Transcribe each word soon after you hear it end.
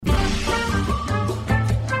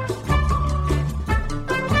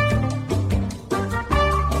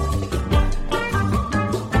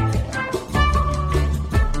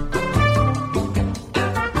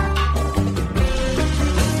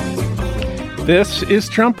This is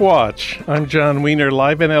Trump Watch. I'm John Wiener,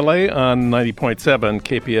 live in LA on 90.7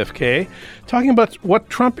 KPFK, talking about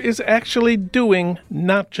what Trump is actually doing,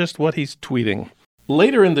 not just what he's tweeting.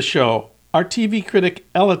 Later in the show, our TV critic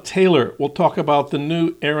Ella Taylor will talk about the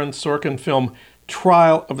new Aaron Sorkin film,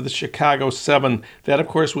 Trial of the Chicago 7. That, of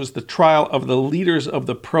course, was the trial of the leaders of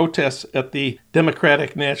the protests at the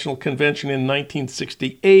Democratic National Convention in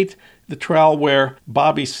 1968. The trial where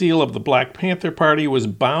Bobby Seale of the Black Panther Party was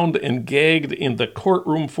bound and gagged in the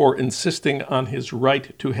courtroom for insisting on his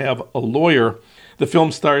right to have a lawyer. The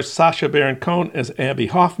film stars Sacha Baron Cohen as Abby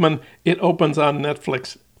Hoffman. It opens on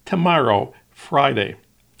Netflix tomorrow, Friday.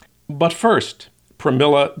 But first,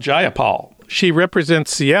 Pramila Jayapal. She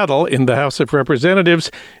represents Seattle in the House of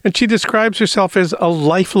Representatives, and she describes herself as a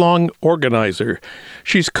lifelong organizer.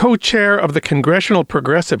 She's co-chair of the Congressional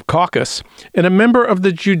Progressive Caucus and a member of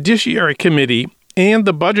the Judiciary Committee and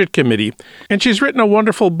the Budget Committee, and she's written a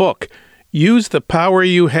wonderful book, Use the Power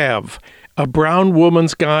You Have, A Brown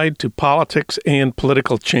Woman's Guide to Politics and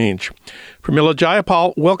Political Change. Pramila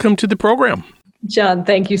Jayapal, welcome to the program. John,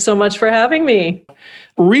 thank you so much for having me.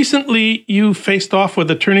 Recently, you faced off with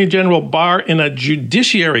Attorney General Barr in a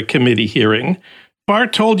Judiciary Committee hearing. Barr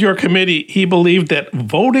told your committee he believed that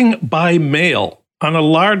voting by mail on a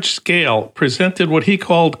large scale presented what he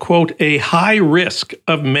called, quote, a high risk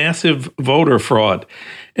of massive voter fraud.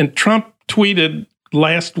 And Trump tweeted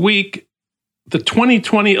last week, the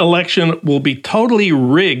 2020 election will be totally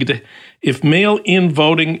rigged if mail-in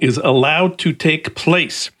voting is allowed to take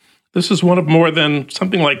place. This is one of more than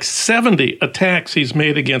something like 70 attacks he's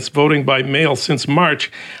made against voting by mail since March.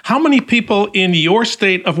 How many people in your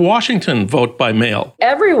state of Washington vote by mail?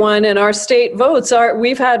 Everyone in our state votes.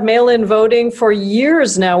 We've had mail-in voting for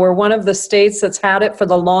years now. We're one of the states that's had it for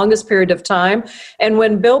the longest period of time. And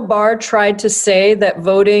when Bill Barr tried to say that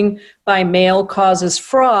voting by mail causes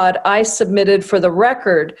fraud, I submitted for the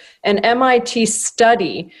record an MIT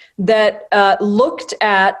study that looked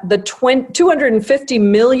at the 250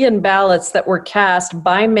 million ballots that were cast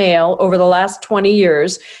by mail over the last 20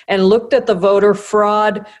 years and looked at the voter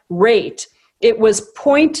fraud rate. It was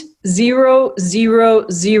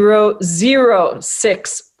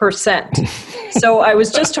 0.00006%. So I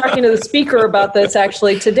was just talking to the speaker about this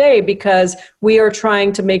actually today, because we are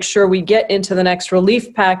trying to make sure we get into the next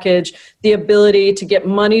relief package the ability to get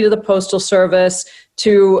money to the Postal Service,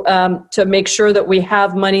 to make sure that we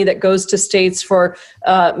have money that goes to states for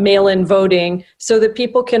mail-in voting so that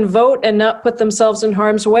people can vote and not put themselves in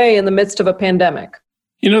harm's way in the midst of a pandemic.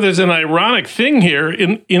 You know, there's an ironic thing here.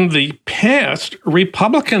 In the past,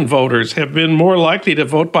 Republican voters have been more likely to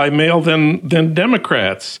vote by mail than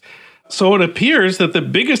Democrats. So it appears that the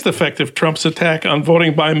biggest effect of Trump's attack on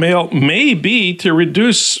voting by mail may be to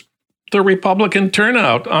reduce the Republican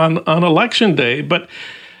turnout on Election Day. But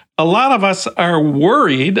a lot of us are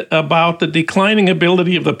worried about the declining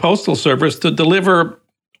ability of the Postal Service to deliver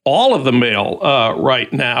all of the mail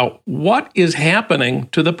right now. What is happening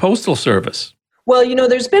to the Postal Service? Well, you know,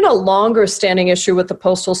 there's been a longer standing issue with the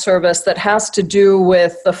Postal Service that has to do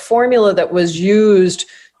with the formula that was used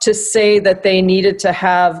to say that they needed to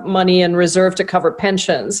have money in reserve to cover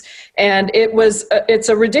pensions. And it's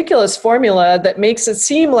a ridiculous formula that makes it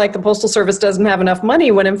seem like the Postal Service doesn't have enough money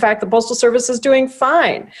when in fact the Postal Service is doing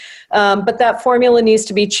fine. But that formula needs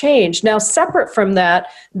to be changed. Now, separate from that,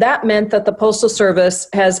 that meant that the Postal Service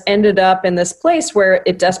has ended up in this place where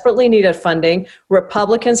it desperately needed funding.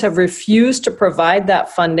 Republicans have refused to provide that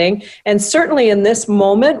funding. And certainly in this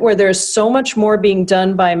moment where there's so much more being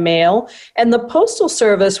done by mail, and the Postal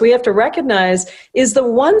Service, we have to recognize, is the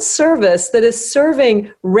one service that is serving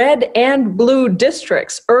red and blue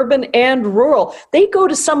districts, urban and rural. They go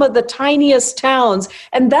to some of the tiniest towns.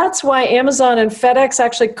 And that's why Amazon and FedEx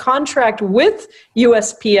actually contract with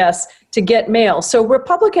USPS to get mail. So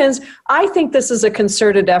Republicans, I think this is a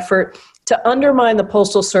concerted effort to undermine the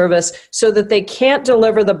Postal Service so that they can't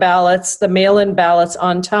deliver the ballots, the mail-in ballots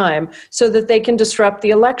on time, so that they can disrupt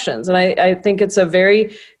the elections. And I think it's a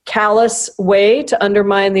very callous way to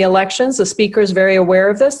undermine the elections. The Speaker is very aware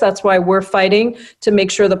of this. That's why we're fighting to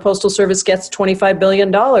make sure the Postal Service gets $25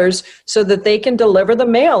 billion so that they can deliver the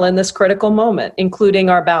mail in this critical moment, including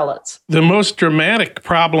our ballots. The most dramatic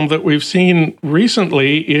problem that we've seen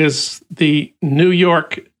recently is the New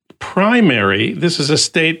York primary. This is a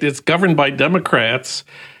state that's governed by Democrats.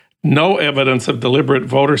 No evidence of deliberate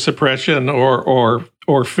voter suppression or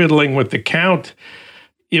fiddling with the count.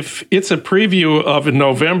 If it's a preview of in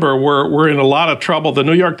November, we're in a lot of trouble. The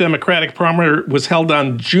New York Democratic primary was held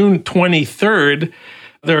on June 23rd.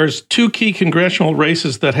 There's two key congressional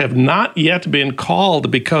races that have not yet been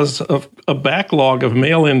called because of a backlog of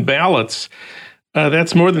mail-in ballots.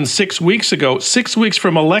 That's more than 6 weeks ago. 6 weeks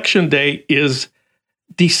from Election Day is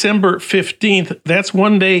December 15th. That's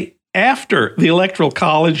one day after the Electoral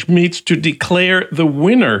College meets to declare the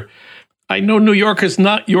winner. I know New York is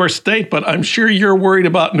not your state, but I'm sure you're worried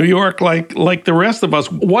about New York like the rest of us.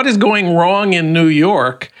 What is going wrong in New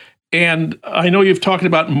York? And I know you've talked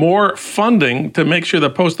about more funding to make sure the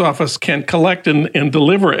post office can collect and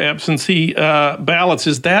deliver absentee ballots.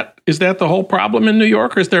 Is that the whole problem in New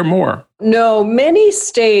York, or is there more? No, many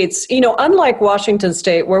states, unlike Washington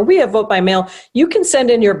State, where we have vote by mail, you can send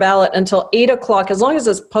in your ballot until 8 o'clock, as long as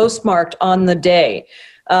it's postmarked on the day.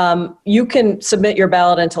 You can submit your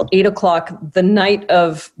ballot until 8 o'clock the night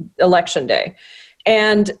of Election Day.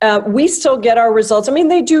 And we still get our results. I mean,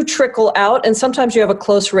 they do trickle out, and sometimes you have a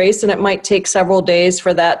close race, and it might take several days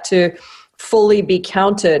for that to fully be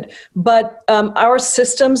counted. But our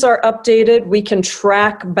systems are updated. We can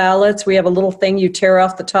track ballots. We have a little thing you tear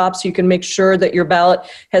off the top so you can make sure that your ballot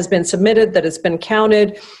has been submitted, that it's been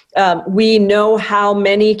counted. We know how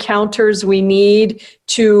many counters we need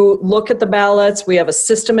to look at the ballots. We have a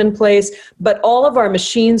system in place, but all of our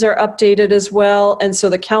machines are updated as well. And so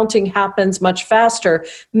the counting happens much faster.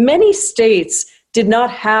 Many states did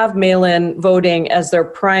not have mail-in voting as their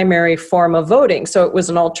primary form of voting. So it was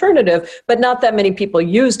an alternative, but not that many people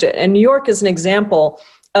used it. And New York is an example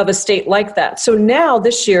of a state like that. So now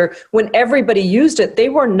this year, when everybody used it, they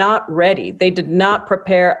were not ready. They did not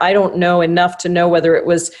prepare. I don't know enough to know whether it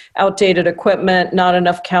was outdated equipment, not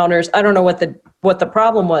enough counters. I don't know what the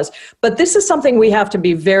problem was. But this is something we have to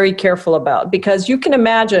be very careful about, because you can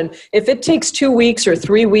imagine if it takes 2 weeks or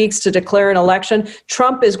 3 weeks to declare an election,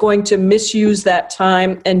 Trump is going to misuse that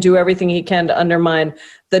time and do everything he can to undermine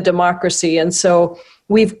the democracy. And so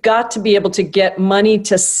we've got to be able to get money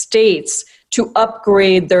to states to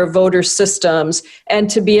upgrade their voter systems and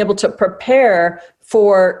to be able to prepare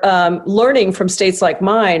for learning from states like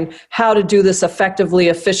mine how to do this effectively,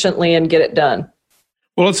 efficiently, and get it done.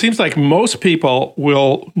 Well, it seems like most people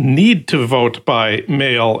will need to vote by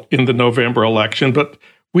mail in the November election, but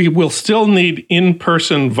we will still need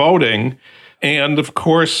in-person voting. And of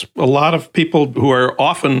course, a lot of people who are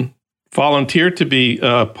often volunteer to be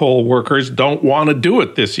poll workers don't want to do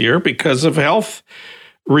it this year because of health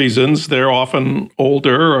reasons. They're often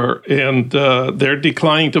older and they're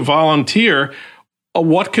declining to volunteer.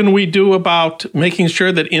 What can we do about making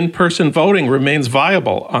sure that in-person voting remains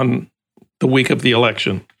viable on the week of the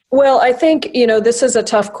election? Well, I think, this is a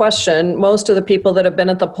tough question. Most of the people that have been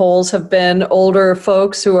at the polls have been older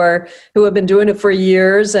folks who have been doing it for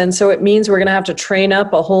years. And so it means we're going to have to train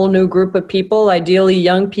up a whole new group of people, ideally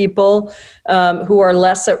young people who are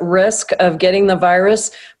less at risk of getting the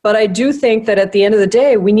virus. But I do think that at the end of the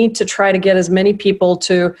day, we need to try to get as many people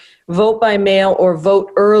to vote by mail or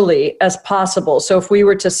vote early as possible. So if we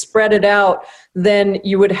were to spread it out, then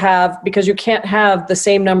you would have, because you can't have the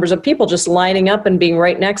same numbers of people just lining up and being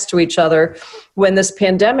right next to each other when this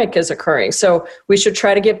pandemic is occurring. So we should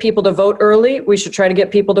try to get people to vote early. We should try to get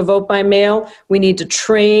people to vote by mail. We need to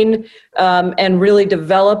train and really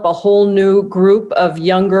develop a whole new group of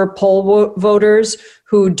younger poll voters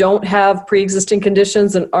who don't have pre-existing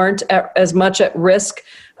conditions and aren't as much at risk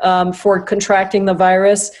for contracting the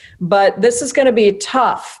virus. But this is going to be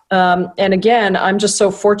tough. And again, I'm just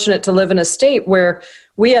so fortunate to live in a state where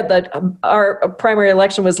we had our primary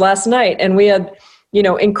election was last night, and we had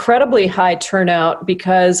incredibly high turnout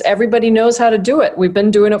because everybody knows how to do it. We've been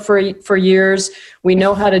doing it for years. We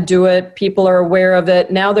know how to do it. People are aware of it.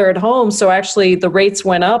 Now they're at home. So actually the rates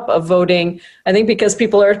went up of voting. I think because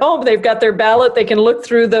people are at home, they've got their ballot. They can look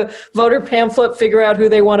through the voter pamphlet, figure out who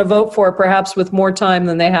they want to vote for, perhaps with more time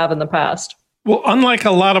than they have in the past. Well, unlike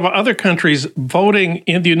a lot of other countries, voting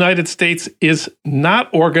in the United States is not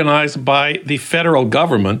organized by the federal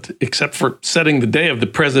government, except for setting the day of the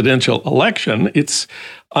presidential election. It's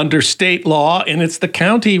under state law, and it's the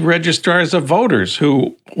county registrars of voters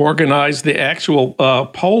who organize the actual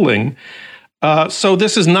polling. So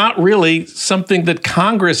this is not really something that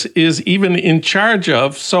Congress is even in charge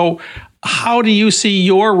of. So how do you see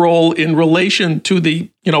your role in relation to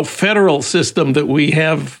the federal system that we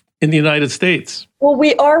have in the United States? Well,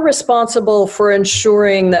 we are responsible for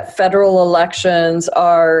ensuring that federal elections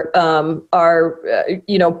are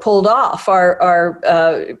pulled off,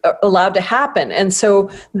 are allowed to happen. And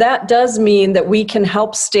so that does mean that we can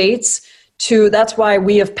help states That's why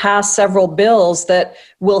we have passed several bills that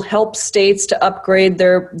will help states to upgrade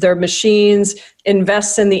their machines,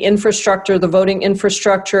 invest in the infrastructure, the voting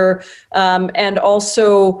infrastructure, and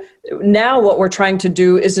also now what we're trying to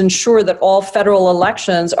do is ensure that all federal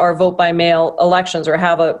elections are vote-by-mail elections or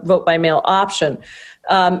have a vote-by-mail option.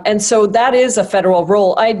 And so that is a federal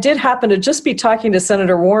role. I did happen to just be talking to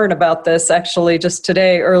Senator Warren about this actually just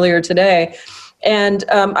earlier today. And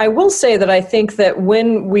I will say that I think that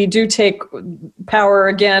when we do take power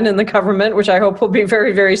again in the government, which I hope will be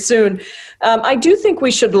very, very soon, I do think we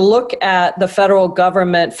should look at the federal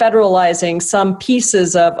government federalizing some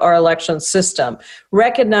pieces of our election system,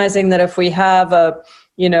 recognizing that if we have a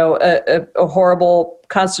horrible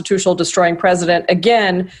constitutional destroying president,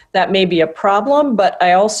 again, that may be a problem. But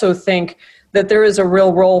I also think that there is a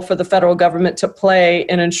real role for the federal government to play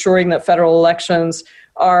in ensuring that federal elections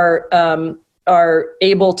are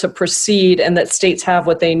able to proceed and that states have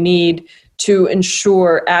what they need to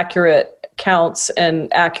ensure accurate counts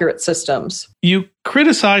and accurate systems. You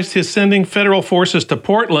criticized his sending federal forces to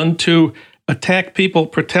Portland to attack people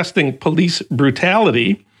protesting police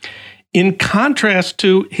brutality, in contrast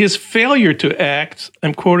to his failure to act,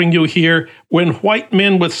 I'm quoting you here, when white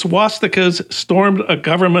men with swastikas stormed a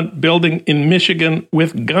government building in Michigan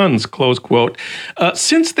with guns, close quote.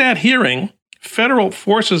 Since that hearing, federal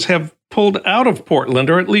forces have pulled out of Portland,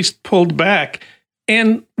 or at least pulled back.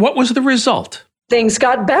 And what was the result? Things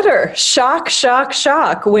got better. Shock, shock,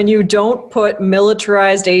 shock. When you don't put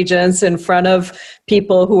militarized agents in front of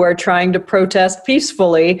people who are trying to protest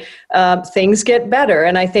peacefully, things get better.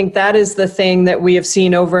 And I think that is the thing that we have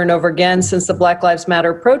seen over and over again since the Black Lives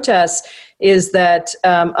Matter protests, is that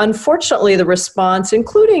unfortunately the response,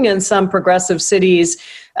 including in some progressive cities,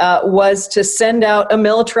 was to send out a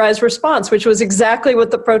militarized response, which was exactly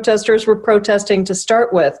what the protesters were protesting to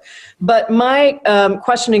start with. But my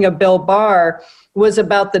questioning of Bill Barr was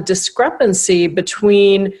about the discrepancy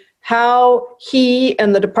between how he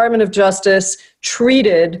and the Department of Justice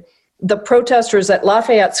treated the protesters at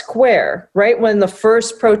Lafayette Square, right when the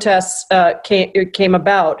first protests came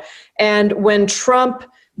about, and when Trump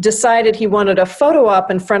decided he wanted a photo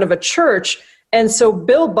op in front of a church. And so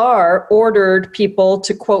Bill Barr ordered people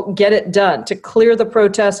to, quote, get it done, to clear the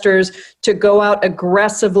protesters, to go out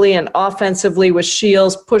aggressively and offensively with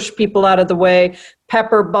shields, push people out of the way,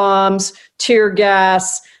 pepper bombs, tear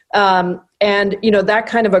gas, and, that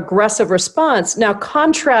kind of aggressive response. Now,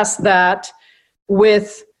 contrast that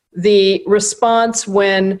with the response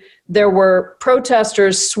when there were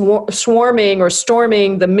protesters swarming or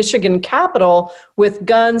storming the Michigan Capitol with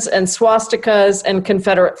guns and swastikas and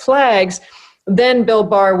Confederate flags. Then Bill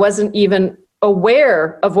Barr wasn't even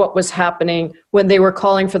aware of what was happening when they were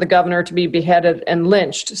calling for the governor to be beheaded and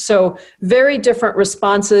lynched. So very different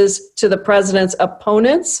responses to the president's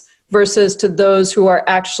opponents versus to those who are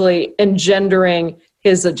actually engendering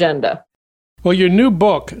his agenda. Well, your new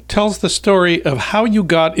book tells the story of how you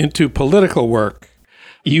got into political work.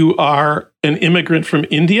 You are an immigrant from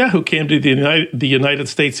India who came to the United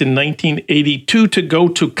States in 1982 to go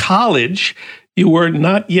to college. You were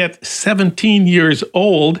not yet 17 years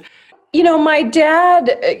old. My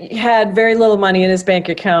dad had very little money in his bank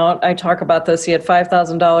account. I talk about this. He had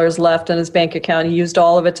 $5,000 left in his bank account. He used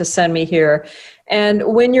all of it to send me here. And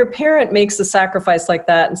when your parent makes a sacrifice like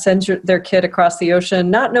that and sends their kid across the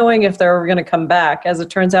ocean, not knowing if they're going to come back, as it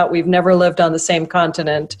turns out, we've never lived on the same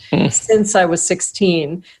continent since I was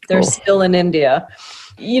 16. They're still in India.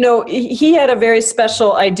 He had a very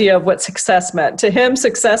special idea of what success meant. To him,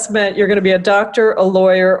 success meant you're going to be a doctor, a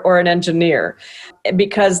lawyer, or an engineer,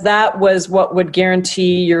 because that was what would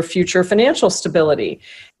guarantee your future financial stability.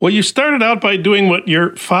 Well, you started out by doing what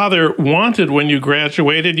your father wanted when you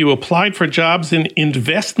graduated. You applied for jobs in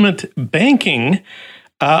investment banking.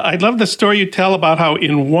 I love the story you tell about how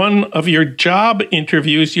in one of your job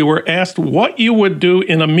interviews, you were asked what you would do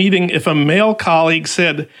in a meeting if a male colleague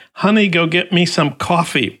said, "Honey, go get me some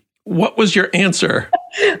coffee." What was your answer?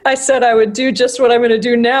 I said I would do just what I'm going to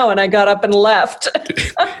do now, and I got up and left.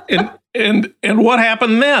 and what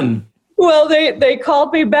happened then? Well, they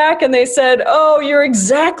called me back and they said, "Oh, you're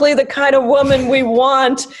exactly the kind of woman we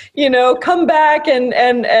want. Come back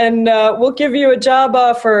and we'll give you a job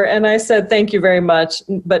offer." And I said, "Thank you very much,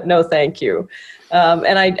 but no, thank you."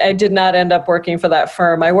 And I did not end up working for that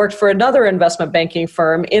firm. I worked for another investment banking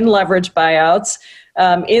firm in leverage buyouts.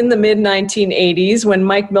 in the mid-1980s when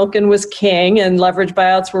Mike Milken was king and leverage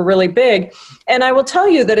buyouts were really big. And I will tell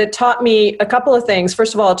you that it taught me a couple of things.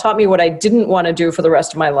 First of all, it taught me what I didn't want to do for the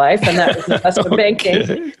rest of my life, and that was investment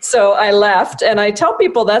banking. So I left, and I tell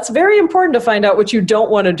people that's very important to find out what you don't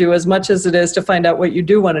want to do as much as it is to find out what you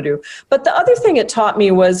do want to do. But the other thing it taught me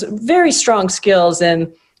was very strong skills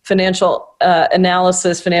in financial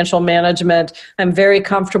analysis, financial management. I'm very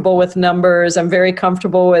comfortable with numbers. I'm very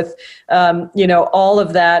comfortable with, all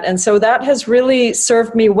of that. And so that has really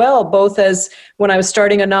served me well, both as when I was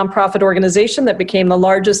starting a nonprofit organization that became the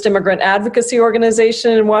largest immigrant advocacy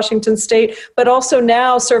organization in Washington State, but also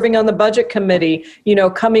now serving on the budget committee,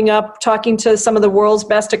 coming up, talking to some of the world's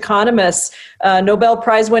best economists, Nobel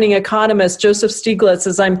Prize winning economist, Joseph Stiglitz,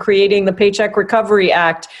 as I'm creating the Paycheck Recovery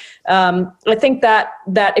Act. I think that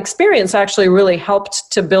experience actually really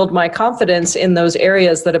helped to build my confidence in those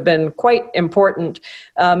areas that have been quite important.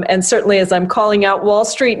 And certainly as I'm calling out Wall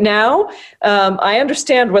Street now, I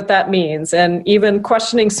understand what that means. And even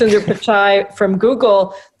questioning Sundar Pichai from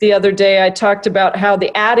Google the other day, I talked about how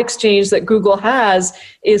the ad exchange that Google has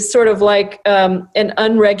is sort of like an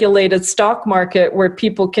unregulated stock market where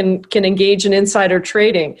people can engage in insider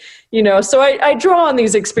trading. So I draw on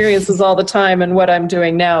these experiences all the time and what I'm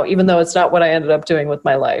doing now, even though it's not what I ended up doing with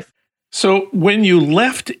my life. So when you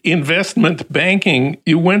left investment banking,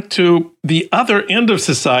 you went to the other end of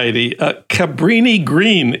society, Cabrini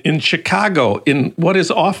Green in Chicago, in what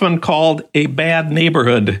is often called a bad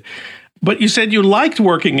neighborhood. But you said you liked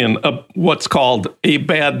working in what's called a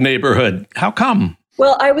bad neighborhood. How come?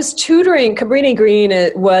 Well, I was tutoring. Cabrini Green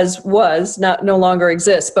no longer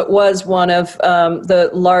exists, but was one of the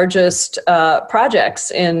largest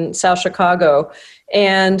projects in South Chicago.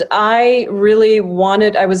 And I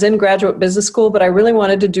was in graduate business school, but I really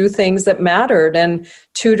wanted to do things that mattered. And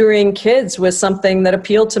tutoring kids was something that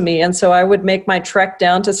appealed to me. And so I would make my trek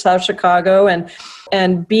down to South Chicago,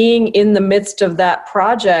 and being in the midst of that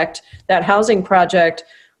project, that housing project,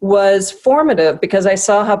 was formative because I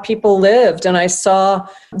saw how people lived and I saw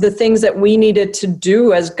the things that we needed to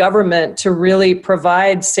do as government to really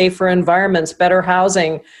provide safer environments, better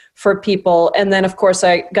housing for people. And then, of course,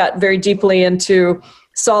 I got very deeply into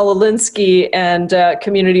Saul Alinsky and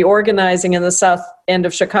community organizing in the South End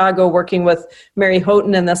of Chicago, working with Mary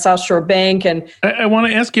Houghton and the South Shore Bank. And I want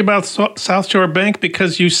to ask you about South Shore Bank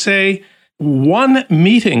because you say one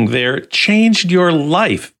meeting there changed your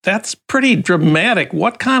life. That's pretty dramatic.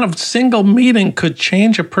 What kind of single meeting could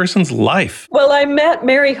change a person's life? Well, I met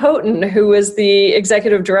Mary Houghton, who is the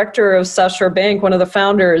executive director of South Shore Bank, one of the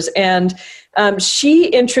founders, and she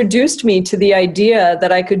introduced me to the idea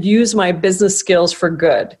that I could use my business skills for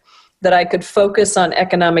good, that I could focus on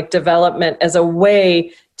economic development as a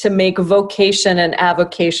way to make vocation and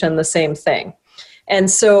avocation the same thing. And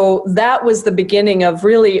so that was the beginning of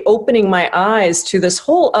really opening my eyes to this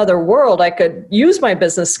whole other world. I could use my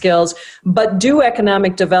business skills, but do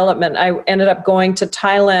economic development. I ended up going to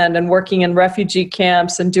Thailand and working in refugee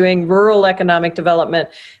camps and doing rural economic development.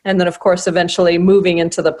 And then, of course, eventually moving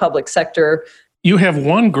into the public sector. You have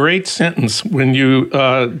one great sentence when you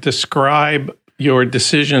describe your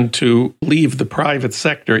decision to leave the private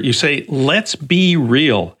sector. You say, let's be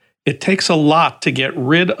real. It takes a lot to get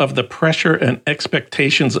rid of the pressure and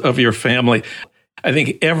expectations of your family. I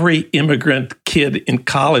think every immigrant kid in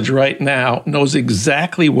college right now knows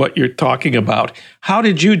exactly what you're talking about. How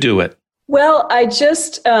did you do it? Well, I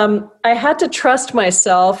had to trust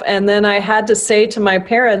myself. And then I had to say to my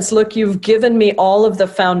parents, look, you've given me all of the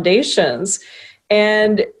foundations.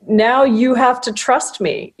 And now you have to trust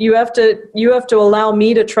me. You have to allow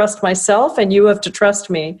me to trust myself, and you have to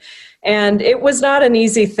trust me. And it was not an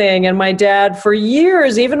easy thing. And my dad, for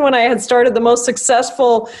years, even when I had started the most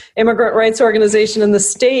successful immigrant rights organization in the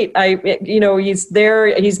state, he's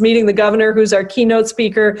there, he's meeting the governor, who's our keynote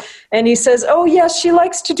speaker, and he says, oh, yes, she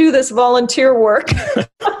likes to do this volunteer work.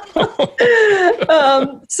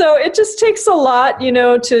 So it just takes a lot,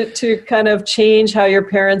 to kind of change how your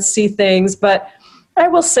parents see things. But I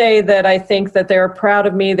will say that I think that they're proud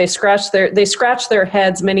of me. They scratched their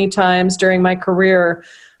heads many times during my career.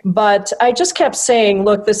 But I just kept saying,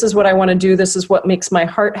 look, this is what I want to do. This is what makes my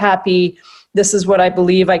heart happy. This is what I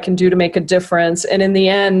believe I can do to make a difference. And in the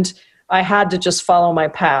end, I had to just follow my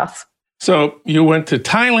path. So you went to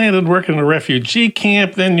Thailand and worked in a refugee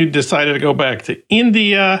camp. Then you decided to go back to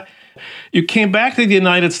India. You came back to the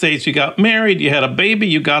United States. You got married. You had a baby.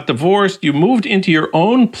 You got divorced. You moved into your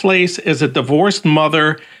own place as a divorced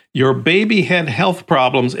mother. Your baby had health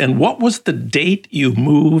problems. And what was the date you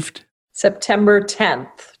moved? September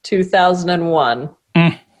 10th, 2001.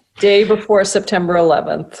 day before September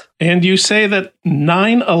 11th. And you say that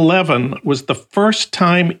 9/11 was the first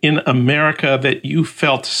time in America that you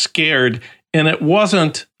felt scared, and it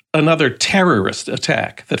wasn't another terrorist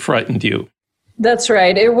attack that frightened you. That's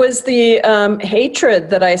right. It was the hatred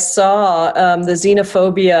that I saw, the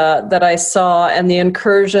xenophobia that I saw, and the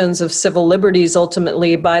incursions of civil liberties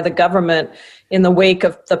ultimately by the government in the wake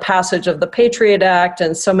of the passage of the Patriot Act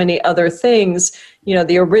and so many other things. You know,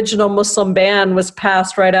 the original Muslim ban was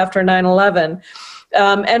passed right after 9/11.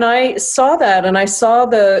 And I saw that, and I saw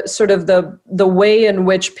the sort of the way in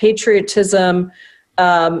which patriotism,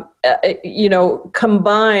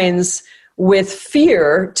 combines with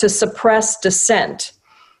fear to suppress dissent.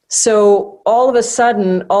 So all of a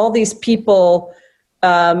sudden, all these people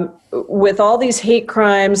with all these hate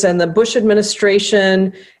crimes and the Bush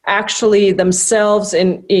administration actually themselves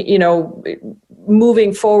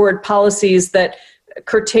moving forward policies that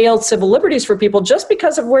curtailed civil liberties for people just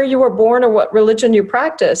because of where you were born or what religion you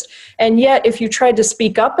practiced. And yet, if you tried to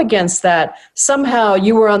speak up against that, somehow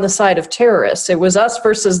you were on the side of terrorists. It was us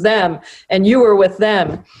versus them, and you were with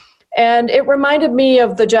them. And it reminded me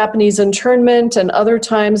of the Japanese internment and other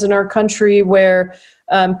times in our country where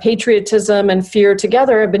patriotism and fear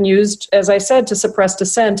together have been used, as I said, to suppress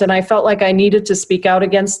dissent. And I felt like I needed to speak out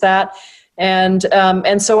against that. And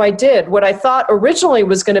so I did. What I thought originally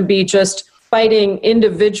was going to be just fighting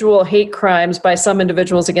individual hate crimes by some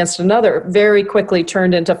individuals against another very quickly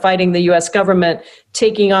turned into fighting the U.S. government,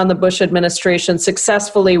 taking on the Bush administration,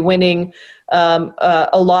 successfully winning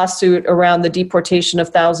a lawsuit around the deportation of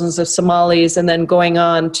thousands of Somalis, and then going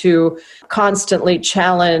on to constantly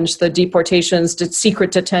challenge the deportations,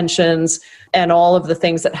 secret detentions, and all of the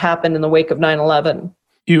things that happened in the wake of 9/11.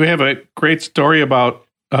 You have a great story about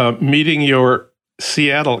meeting your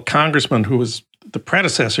Seattle congressman who was the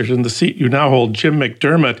predecessors in the seat you now hold, Jim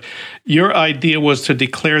McDermott. Your idea was to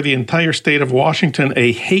declare the entire state of Washington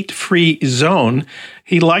a hate-free zone.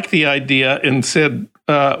 He liked the idea and said,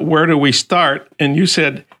 where do we start? And you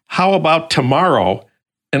said, how about tomorrow?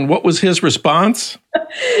 And what was his response?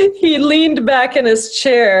 He leaned back in his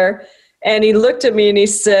chair and he looked at me and he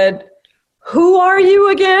said, who are you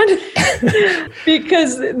again?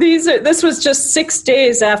 Because this was just 6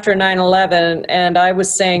 days after 9/11, and I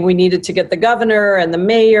was saying we needed to get the governor and the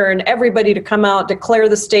mayor and everybody to come out, declare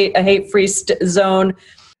the state a hate-free zone.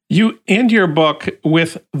 You end your book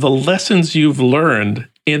with the lessons you've learned,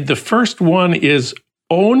 and the first one is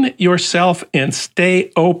own yourself and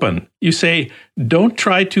stay open. You say, don't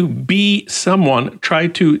try to be someone, try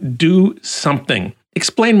to do something.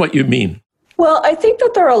 Explain what you mean. Well, I think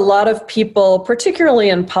that there are a lot of people, particularly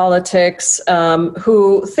in politics,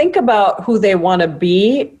 who think about who they want to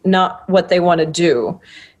be, not what they want to do.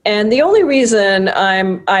 And the only reason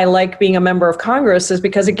I like being a member of Congress is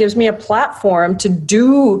because it gives me a platform to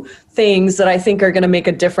do things that I think are going to make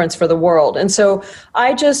a difference for the world. And so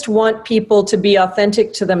I just want people to be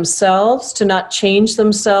authentic to themselves, to not change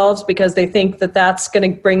themselves because they think that that's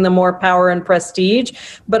going to bring them more power and prestige,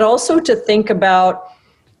 but also to think about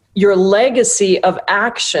your legacy of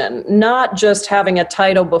action, not just having a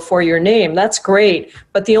title before your name. That's great.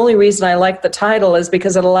 But the only reason I like the title is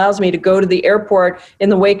because it allows me to go to the airport in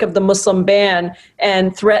the wake of the Muslim ban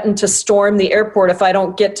and threaten to storm the airport if I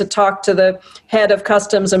don't get to talk to the head of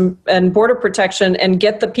Customs and Border Protection and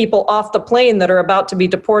get the people off the plane that are about to be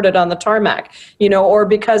deported on the tarmac, or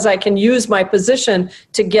because I can use my position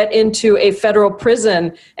to get into a federal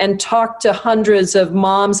prison and talk to hundreds of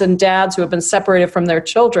moms and dads who have been separated from their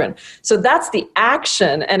children. So that's the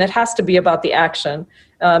action, and it has to be about the action.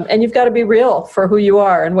 And you've got to be real for who you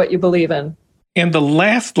are and what you believe in. And the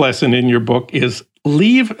last lesson in your book is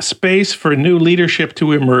leave space for new leadership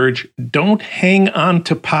to emerge. Don't hang on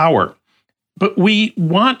to power. But we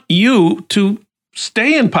want you to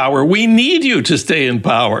stay in power. We need you to stay in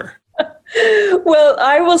power. Well,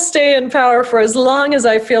 I will stay in power for as long as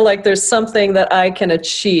I feel like there's something that I can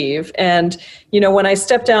achieve. And, when I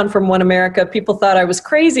stepped down from One America, people thought I was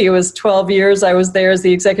crazy. It was 12 years. I was there as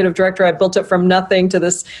the executive director. I built it from nothing to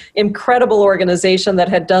this incredible organization that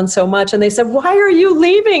had done so much. And they said, why are you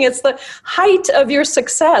leaving? It's the height of your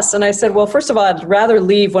success. And I said, well, first of all, I'd rather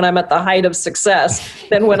leave when I'm at the height of success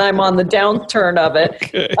than when I'm on the downturn of it.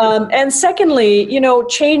 Okay. And secondly,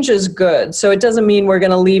 change is good. So it doesn't mean we're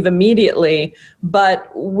going to leave immediately, but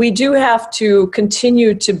we do have to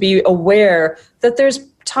continue to be aware that there's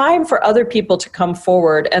time for other people to come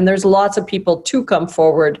forward, and there's lots of people to come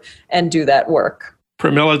forward and do that work.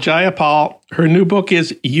 Pramila Jayapal, her new book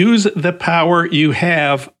is Use the Power You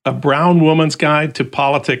Have, A Brown Woman's Guide to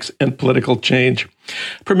Politics and Political Change.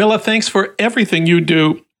 Pramila, thanks for everything you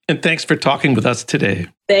do, And thanks for talking with us today.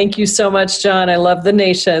 Thank you so much, John. I love the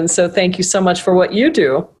nation. So thank you so much for what you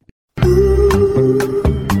do.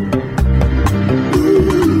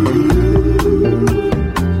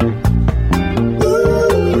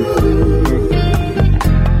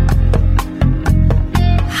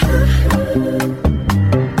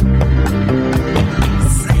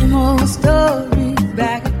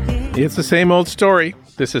 It's the same old story.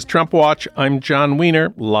 This is Trump Watch. I'm John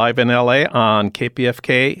Wiener, live in LA on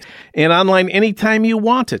KPFK and online anytime you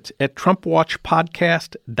want it at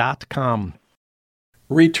TrumpWatchPodcast.com.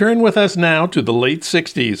 Return with us now to the late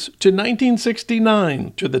 60s, to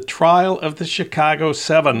 1969, to the trial of the Chicago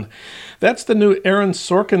 7. That's the new Aaron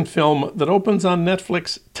Sorkin film that opens on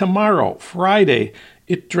Netflix tomorrow, Friday.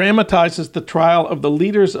 It dramatizes the trial of the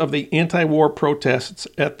leaders of the anti-war protests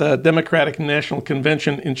at the Democratic National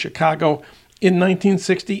Convention in Chicago in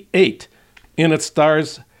 1968. And it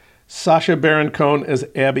stars Sacha Baron Cohen as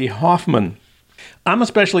Abbie Hoffman. I'm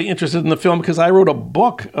especially interested in the film because I wrote a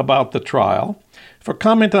book about the trial. For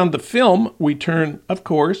comment on the film, we turn, of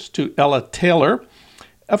course, to Ella Taylor.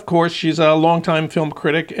 Of course, she's a longtime film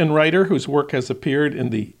critic and writer whose work has appeared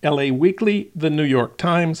in the LA Weekly, the New York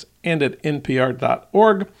Times, and at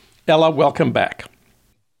NPR.org. Ella, welcome back.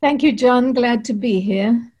 Thank you, John. Glad to be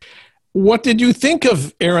here. What did you think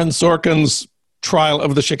of Aaron Sorkin's trial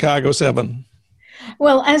of the Chicago 7?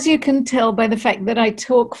 Well, as you can tell by the fact that I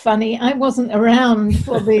talk funny, I wasn't around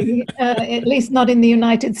for the, at least not in the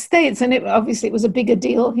United States. And obviously it was a bigger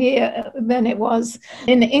deal here than it was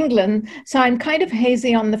in England. So I'm kind of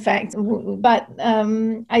hazy on the facts. But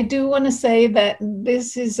I do want to say that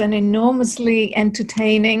this is an enormously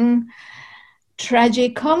entertaining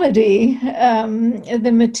tragic comedy.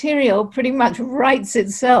 The material pretty much writes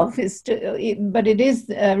itself, but it is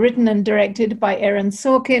written and directed by Aaron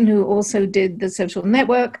Sorkin, who also did The Social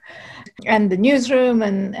Network and The Newsroom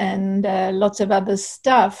and lots of other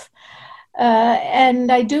stuff. And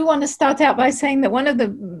I do want to start out by saying that one of the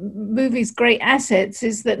movie's great assets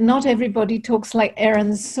is that not everybody talks like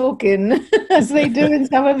Aaron Sorkin as they do in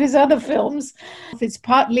some of his other films. It's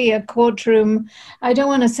partly a courtroom, I don't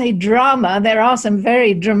want to say drama, there are some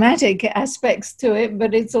very dramatic aspects to it,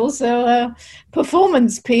 but it's also a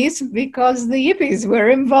performance piece because the yippies were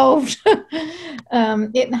involved.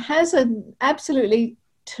 It has an absolutely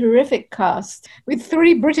terrific cast with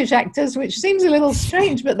 3 British actors, which seems a little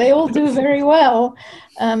strange, but they all do very well.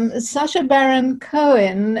 Sacha Baron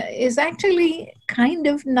Cohen is actually kind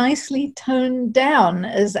of nicely toned down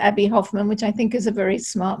as Abbie Hoffman, which I think is a very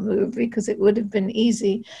smart move because it would have been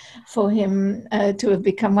easy for him to have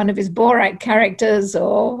become one of his Borat characters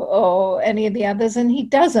or any of the others, and he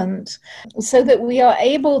doesn't. So that we are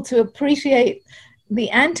able to appreciate the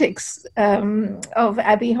antics of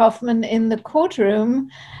Abbie Hoffman in the courtroom,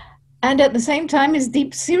 and at the same time his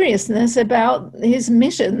deep seriousness about his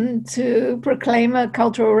mission to proclaim a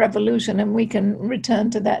cultural revolution, and we can return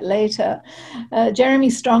to that later. Jeremy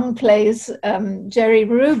Strong plays Jerry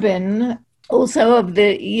Rubin, also of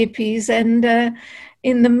the Yippies, and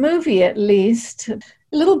in the movie at least,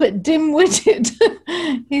 a little bit dim-witted.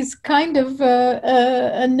 He's kind of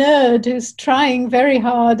a nerd who's trying very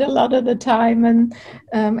hard a lot of the time, and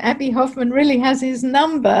Abbie Hoffman really has his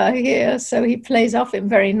number here, so he plays off it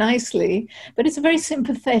very nicely. But it's a very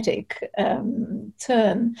sympathetic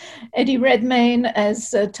turn. Eddie Redmayne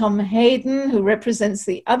as Tom Hayden, who represents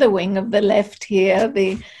the other wing of the left here,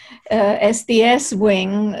 the SDS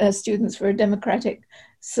wing, Students for a Democratic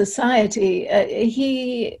Society.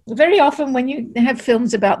 He very often, when you have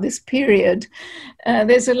films about this period,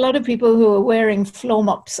 there's a lot of people who are wearing floor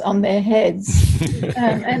mops on their heads,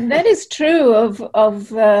 and that is true of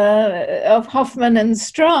Hoffman and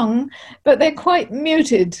Strong, but they're quite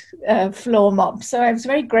muted floor mops. So I was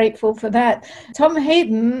very grateful for that. Tom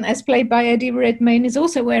Hayden, as played by Eddie Redmayne, is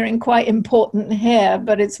also wearing quite important hair,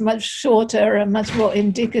 but it's much shorter and much more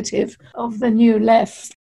indicative of the new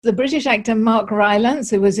left. The British actor Mark Rylance,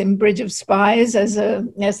 who was in Bridge of Spies as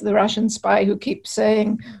the Russian spy who keeps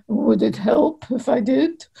saying, "Would it help if I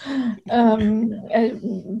did?" A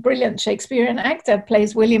brilliant Shakespearean actor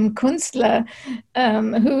plays William Kunstler,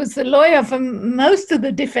 who is the lawyer for most of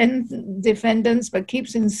the defendants, but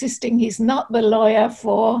keeps insisting he's not the lawyer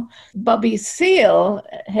for Bobby Seale,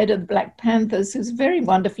 head of the Black Panthers, who's very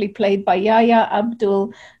wonderfully played by Yahya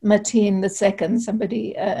Abdul-Mateen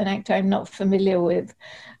II, an actor I'm not familiar with.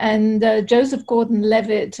 And Joseph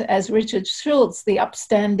Gordon-Levitt as Richard Schultz, the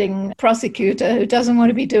upstanding prosecutor who doesn't want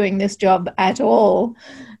to be doing this job at all,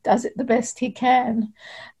 does it the best he can.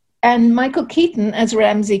 And Michael Keaton as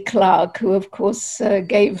Ramsey Clark, who, of course,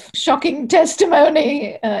 gave shocking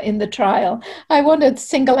testimony in the trial. I want to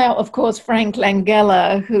single out, of course, Frank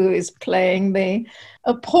Langella, who is playing the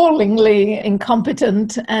appallingly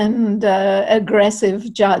incompetent and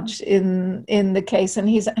aggressive judge in the case, and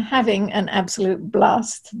he's having an absolute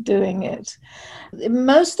blast doing it.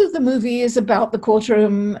 Most of the movie is about the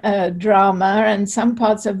courtroom drama, and some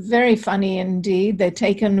parts are very funny indeed. They're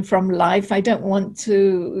taken from life. I don't want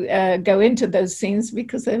to go into those scenes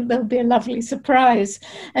because they'll be a lovely surprise.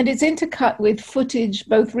 And it's intercut with footage,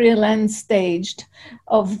 both real and staged,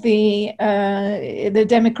 of the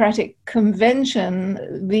Democratic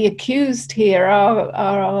Convention. The accused here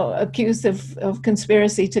are accused of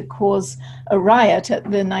conspiracy to cause a riot at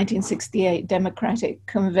the 1968 Democratic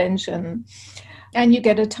Convention. And you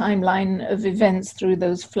get a timeline of events through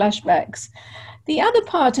those flashbacks. The other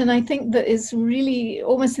part, and I think that is really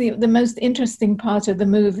almost the most interesting part of the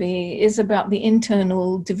movie, is about the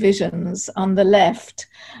internal divisions on the left,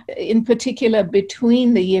 in particular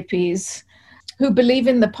between the yippies, who believe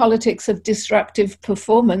in the politics of disruptive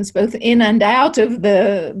performance, both in and out of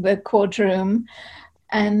the courtroom,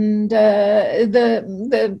 and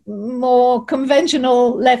the more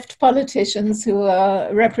conventional left politicians who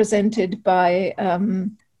are represented by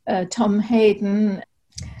Tom Hayden.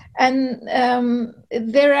 And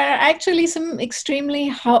there are actually some extremely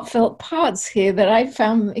heartfelt parts here that I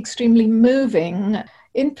found extremely moving.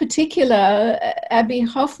 In particular, Abbie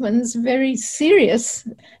Hoffman's very serious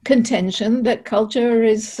contention that culture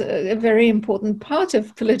is a very important part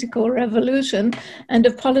of political revolution and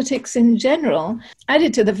of politics in general,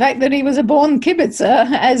 added to the fact that he was a born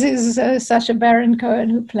kibitzer, as is Sacha Baron Cohen,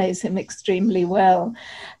 who plays him extremely well.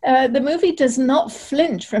 The movie does not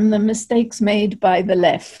flinch from the mistakes made by the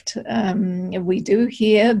left. We do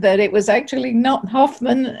hear that it was actually not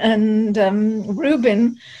Hoffman and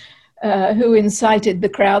Rubin who incited the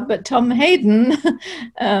crowd, but Tom Hayden,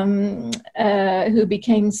 who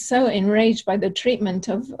became so enraged by the treatment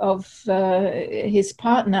of his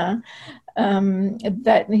partner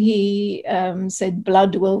that he said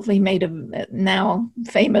blood will, he made a now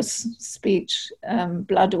famous speech,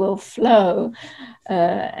 blood will flow,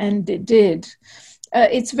 and it did.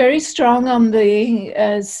 It's very strong on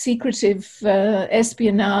the secretive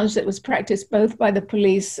espionage that was practiced both by the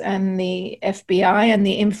police and the FBI and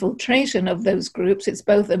the infiltration of those groups. It's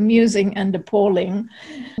both amusing and appalling.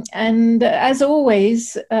 And as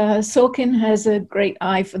always, Sorkin has a great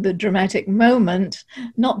eye for the dramatic moment,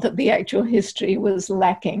 not that the actual history was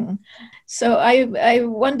lacking. So I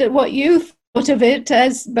wonder what you thought of it,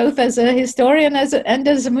 as both as a historian and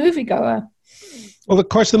as a moviegoer. Well, of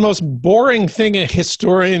course, the most boring thing a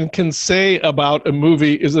historian can say about a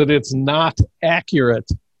movie is that it's not accurate.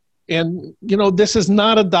 And, you know, this is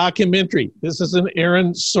not a documentary. This is an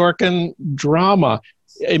Aaron Sorkin drama.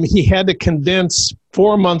 I mean, he had to condense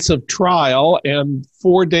 4 months of trial and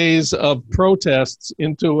 4 days of protests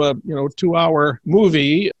into a, 2-hour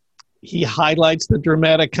movie. He highlights the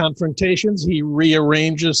dramatic confrontations. He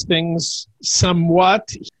rearranges things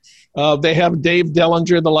somewhat. They have Dave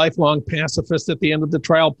Dellinger, the lifelong pacifist, at the end of the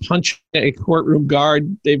trial, punch a courtroom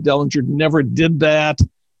guard. Dave Dellinger never did that.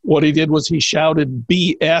 What he did was he shouted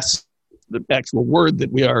BS, the actual word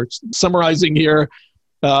that we are summarizing here,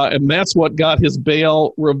 and that's what got his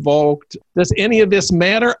bail revoked. Does any of this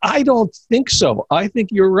matter? I don't think so. I think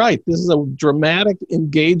you're right. This is a dramatic,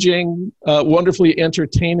 engaging, wonderfully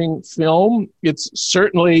entertaining film. It's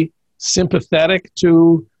certainly sympathetic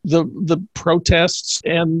to the protests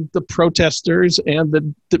and the protesters and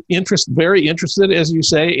the very interested, as you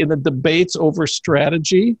say, in the debates over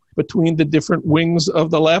strategy between the different wings of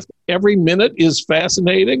the left. Every minute is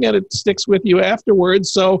fascinating and it sticks with you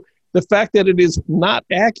afterwards. So the fact that it is not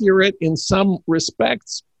accurate in some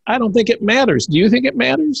respects, I don't think it matters. Do you think it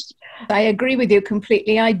matters? I agree with you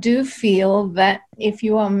completely. I do feel that if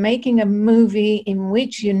you are making a movie in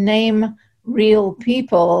which you name real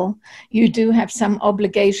people, you do have some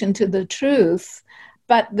obligation to the truth,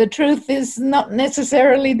 but the truth is not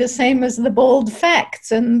necessarily the same as the bald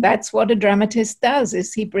facts, and that's what a dramatist does,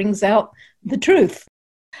 is he brings out the truth.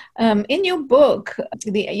 In your book,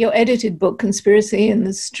 your edited book, Conspiracy in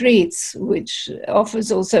the Streets, which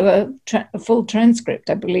offers also a full transcript,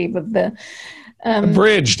 I believe, of the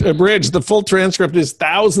Abridged. The full transcript is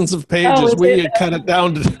thousands of pages. We cut it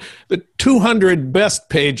down to the 200 best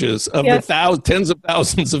pages of the tens of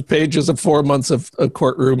thousands of pages of 4 months of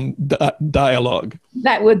courtroom dialogue.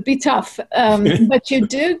 That would be tough. But you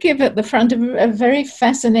do give at the front a very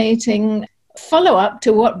fascinating follow-up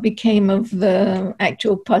to what became of the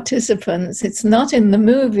actual participants. It's not in the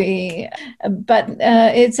movie, but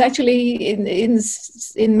it's actually,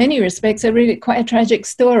 in many respects, a really quite a tragic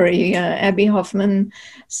story. Abbie Hoffman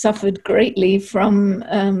suffered greatly from,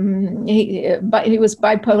 he was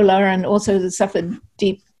bipolar and also suffered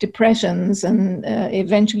deep depressions and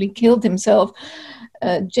eventually killed himself.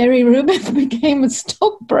 Jerry Rubin became a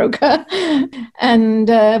stockbroker and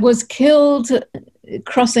was killed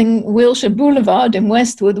crossing Wilshire Boulevard in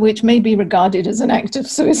Westwood, which may be regarded as an act of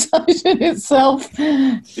suicide in itself.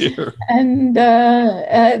 Dear. And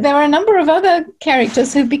there are a number of other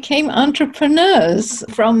characters who became entrepreneurs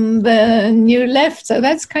from the New Left. So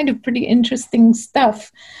that's kind of pretty interesting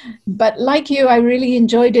stuff. But like you, I really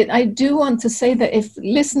enjoyed it. I do want to say that if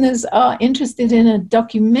listeners are interested in a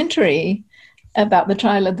documentary about the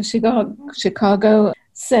trial of the Chicago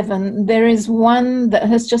 7, there is one that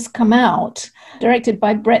has just come out, directed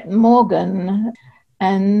by Brett Morgan,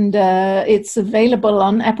 and it's available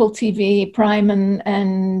on Apple TV, Prime,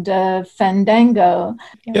 and Fandango.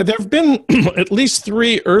 Yeah, there have been at least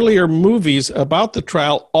 3 earlier movies about the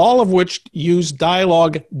trial, all of which use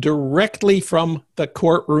dialogue directly from the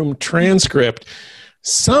courtroom transcript.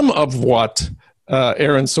 Some of what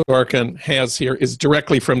Aaron Sorkin has here is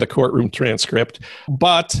directly from the courtroom transcript,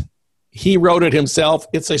 but he wrote it himself.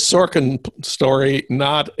 It's a Sorkin story,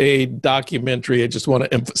 not a documentary. I just want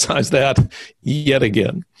to emphasize that yet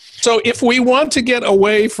again. So if we want to get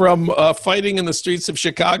away from fighting in the streets of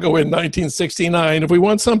Chicago in 1969, if we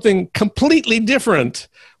want something completely different,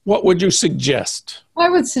 what would you suggest? I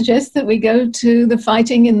would suggest that we go to the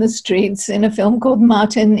fighting in the streets in a film called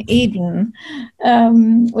Martin Eden,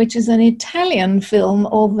 which is an Italian film,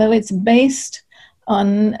 although it's based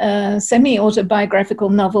on a semi-autobiographical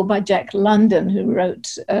novel by Jack London, who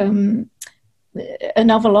wrote a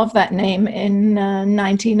novel of that name in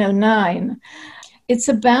 1909. It's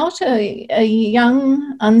about a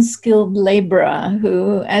young, unskilled laborer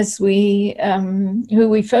who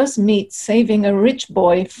we first meet saving a rich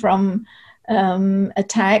boy from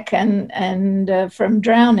attack and from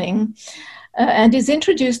drowning, and is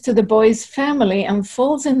introduced to the boy's family and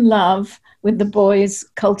falls in love with the boy's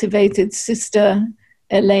cultivated sister,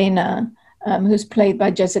 Elena, who's played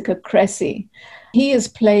by Jessica Cressy. He is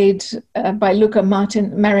played by Luca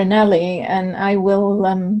Marinelli, and I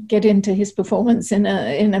will get into his performance in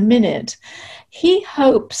a minute. He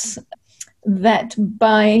hopes that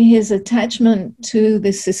by his attachment to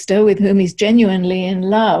this sister with whom he's genuinely in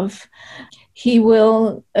love, he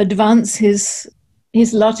will advance his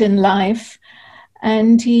lot in life,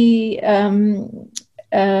 and he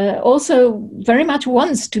also very much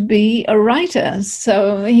wants to be a writer.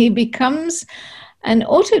 So he becomes an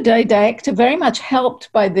autodidact, very much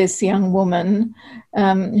helped by this young woman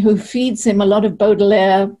who feeds him a lot of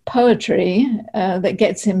Baudelaire poetry that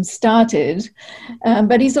gets him started.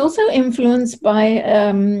 But he's also influenced by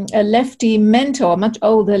a lefty mentor, much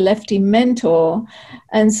older lefty mentor.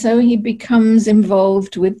 And so he becomes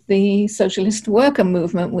involved with the socialist worker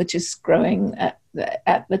movement, which is growing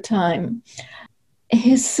at the time.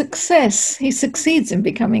 He succeeds in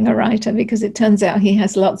becoming a writer because it turns out he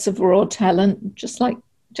has lots of raw talent, just like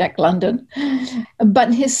Jack London.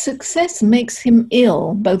 But his success makes him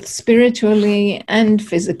ill, both spiritually and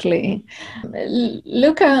physically.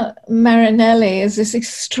 Luca Marinelli is this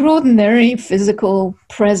extraordinary physical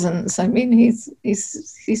presence. I mean,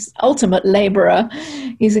 he's ultimate laborer.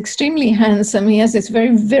 He's extremely handsome. He has this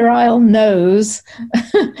very virile nose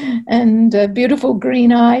and beautiful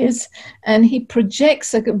green eyes. And he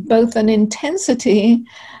projects both an intensity,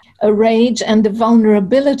 a rage, and a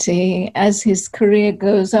vulnerability as his career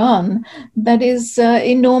goes on that is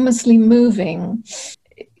enormously moving.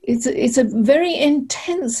 It's a very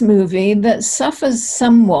intense movie that suffers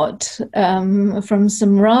somewhat from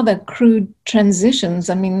some rather crude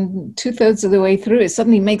transitions. I mean, 2/3 of the way through, it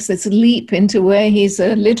suddenly makes this leap into where he's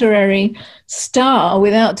a literary star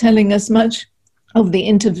without telling us much of the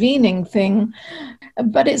intervening thing.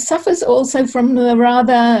 But it suffers also from the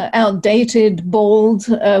rather outdated, bald,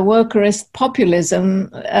 workerist populism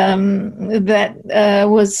that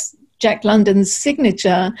was Jack London's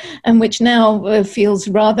signature, and which now feels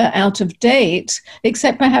rather out of date,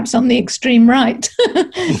 except perhaps on the extreme right,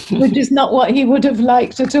 which is not what he would have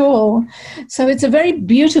liked at all. So it's a very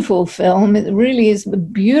beautiful film. It really is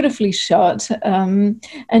beautifully shot, and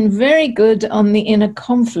very good on the inner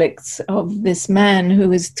conflicts of this man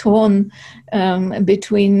who is torn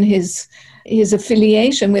between his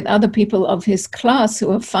affiliation with other people of his class who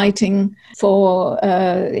are fighting for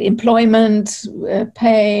employment,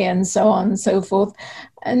 pay, and so on and so forth,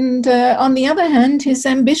 And on the other hand, his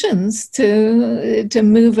ambitions to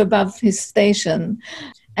move above his station,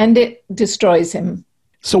 and it destroys him.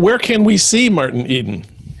 So where can we see Martin Eden?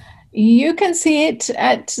 You can see it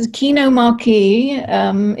at Kino Marquee.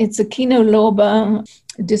 It's a Kino Lorber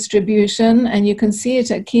distribution, and you can see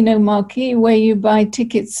it at Kino Marquee, where you buy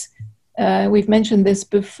tickets. We've mentioned this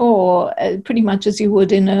before, pretty much as you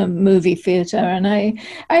would in a movie theater. And I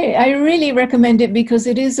really recommend it because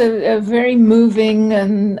it is a very moving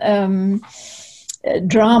and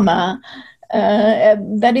drama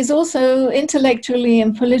that is also intellectually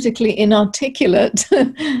and politically inarticulate.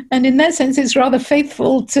 And in that sense, it's rather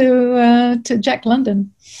faithful to Jack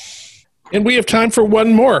London. And we have time for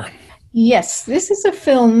one more. Yes, this is a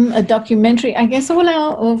film, a documentary. I guess all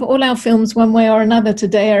our films, one way or another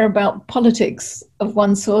today, are about politics of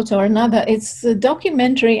one sort or another. It's a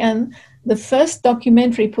documentary, and the first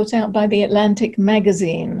documentary put out by the Atlantic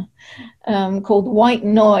magazine, called White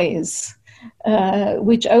Noise,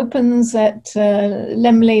 which opens at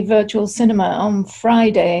Laemmle Virtual Cinema on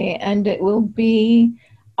Friday, and it will be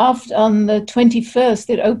on the 21st.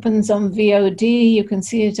 It opens on VOD. You can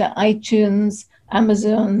see it at iTunes,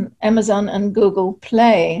 Amazon, and Google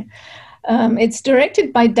Play. It's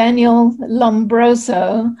directed by Daniel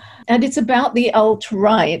Lombroso, and it's about the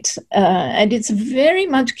alt-right, and it's very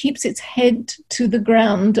much keeps its head to the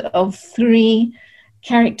ground of three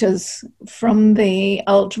characters from the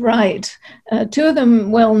alt-right, two of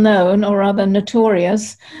them well-known, or rather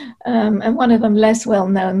notorious, and one of them less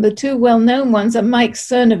well-known. The two well-known ones are Mike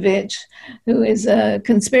Cernovich, who is a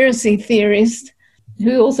conspiracy theorist,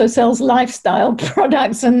 who also sells lifestyle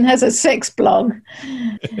products and has a sex blog.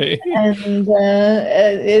 And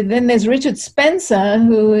then there's Richard Spencer,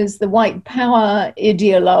 who is the white power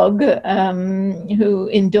ideologue, who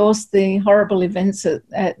endorsed the horrible events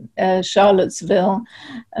at Charlottesville,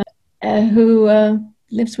 who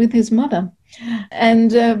lives with his mother.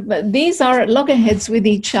 And these are at loggerheads with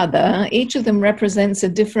each other. Each of them represents a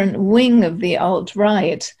different wing of the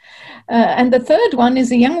alt-right. And the third one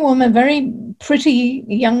is a young woman, very pretty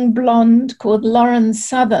young blonde, called Lauren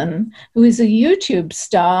Southern, who is a YouTube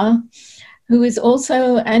star, who is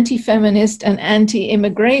also anti-feminist and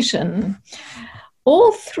anti-immigration.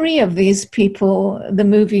 All three of these people, the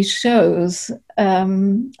movie shows,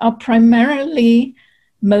 are primarily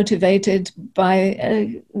motivated by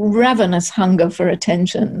a ravenous hunger for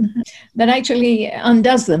attention that actually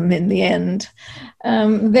undoes them in the end.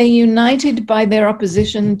 They're united by their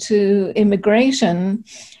opposition to immigration.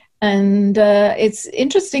 And it's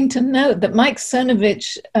interesting to note that Mike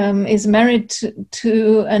Cernovich is married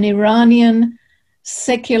to an Iranian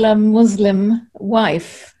secular Muslim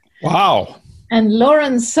wife. Wow. And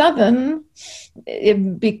Lauren Southern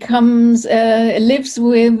lives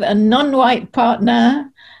with a non-white partner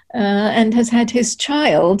and has had his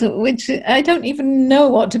child, which I don't even know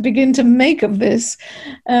what to begin to make of this,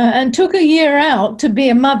 and took a year out to be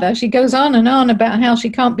a mother. She goes on and on about how she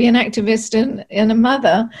can't be an activist and a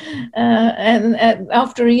mother, and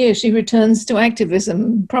after a year she returns to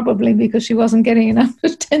activism, probably because she wasn't getting enough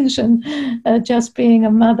attention just being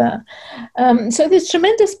a mother. So there's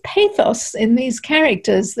tremendous pathos in these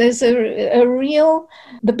characters. There's a real,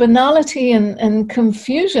 the banality and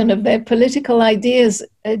confusion of their political ideas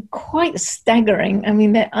are quite staggering. I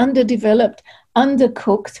mean, they're underdeveloped,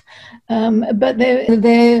 undercooked, but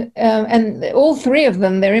they're and all three of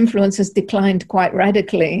them, their influence has declined quite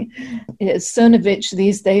radically. Cernovich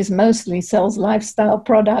these days mostly sells lifestyle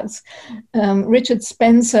products. Richard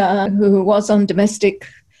Spencer, who was on domestic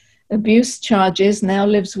abuse charges, now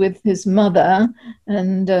lives with his mother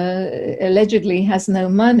and allegedly has no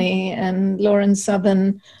money. And Lauren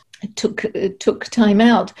Southern took time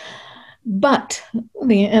out. But,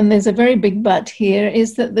 and there's a very big but here,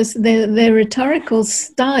 is that their rhetorical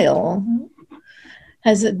style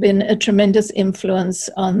has been a tremendous influence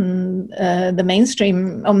on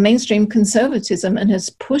mainstream conservatism, and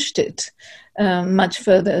has pushed it much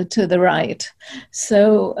further to the right.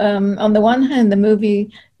 So on the one hand, the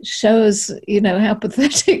movie shows, how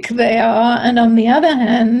pathetic they are, and on the other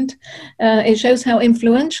hand, it shows how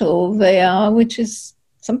influential they are, which is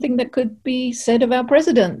something that could be said of our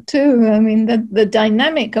president too. I mean, the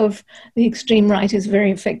dynamic of the extreme right is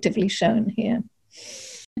very effectively shown here.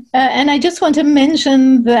 And I just want to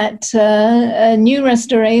mention that a new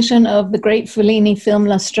restoration of the great Fellini film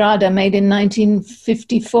La Strada, made in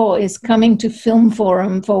 1954, is coming to Film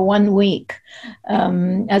Forum for 1 week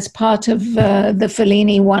as part of the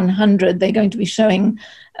Fellini 100. They're going to be showing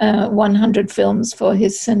 100 films for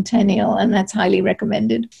his centennial, and that's highly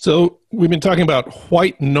recommended. So we've been talking about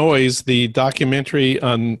White Noise, the documentary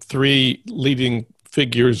on three leading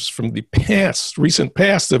figures from the recent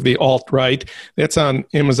past of the alt-right. That's on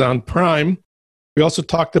Amazon Prime. We also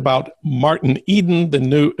talked about Martin Eden, the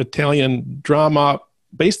new Italian drama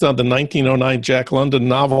based on the 1909 Jack London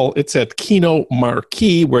novel. It's at Kino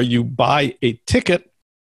Marquee, where you buy a ticket.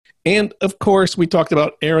 And, of course, we talked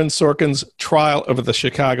about Aaron Sorkin's Trial of the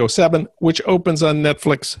Chicago 7, which opens on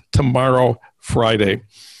Netflix tomorrow, Friday.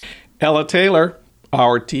 Ella Taylor,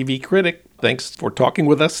 our TV critic, thanks for talking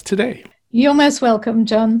with us today. You're most welcome,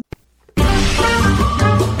 John.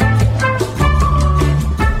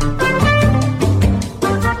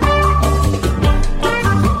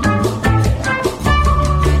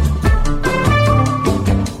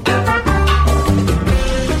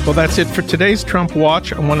 Well, that's it for today's Trump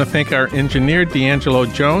Watch. I want to thank our engineer, D'Angelo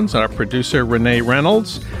Jones, our producer, Renee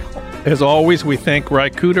Reynolds. As always, we thank Ry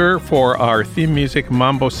Cooter for our theme music,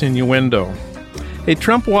 Mambo Sinuendo. Hey,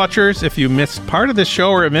 Trump Watchers, if you missed part of this show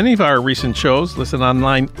or of any of our recent shows, listen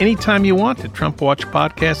online anytime you want at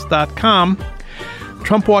TrumpWatchPodcast.com.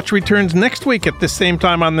 Trump Watch returns next week at the same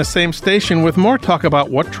time on the same station with more talk about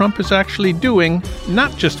what Trump is actually doing,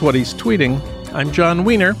 not just what he's tweeting. I'm John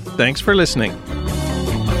Wiener. Thanks for listening.